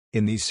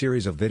In these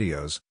series of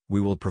videos,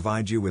 we will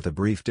provide you with a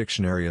brief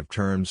dictionary of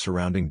terms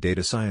surrounding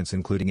data science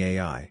including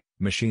AI,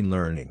 machine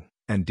learning,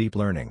 and deep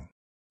learning.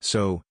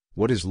 So,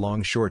 what is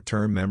long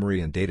short-term memory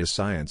in data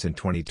science in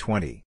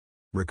 2020?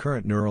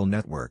 Recurrent neural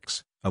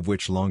networks, of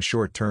which long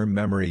short-term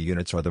memory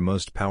units are the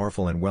most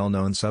powerful and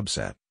well-known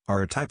subset,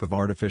 are a type of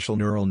artificial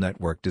neural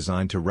network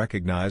designed to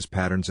recognize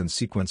patterns and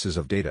sequences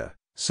of data,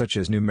 such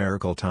as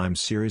numerical time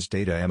series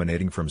data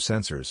emanating from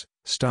sensors,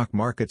 stock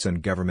markets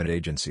and government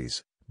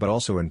agencies, but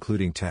also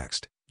including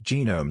text,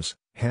 genomes,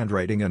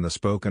 handwriting and the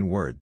spoken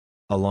word.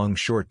 A long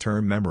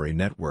short-term memory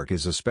network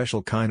is a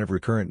special kind of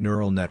recurrent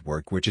neural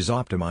network which is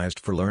optimized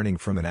for learning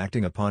from and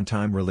acting upon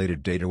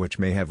time-related data which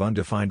may have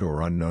undefined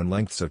or unknown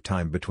lengths of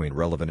time between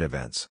relevant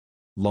events.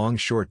 Long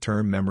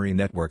short-term memory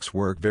networks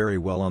work very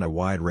well on a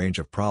wide range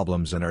of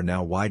problems and are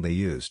now widely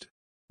used.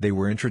 They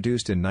were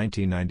introduced in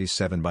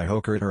 1997 by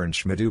Recurrent and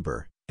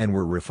Schmidhuber, and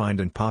were refined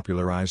and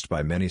popularized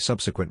by many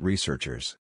subsequent researchers.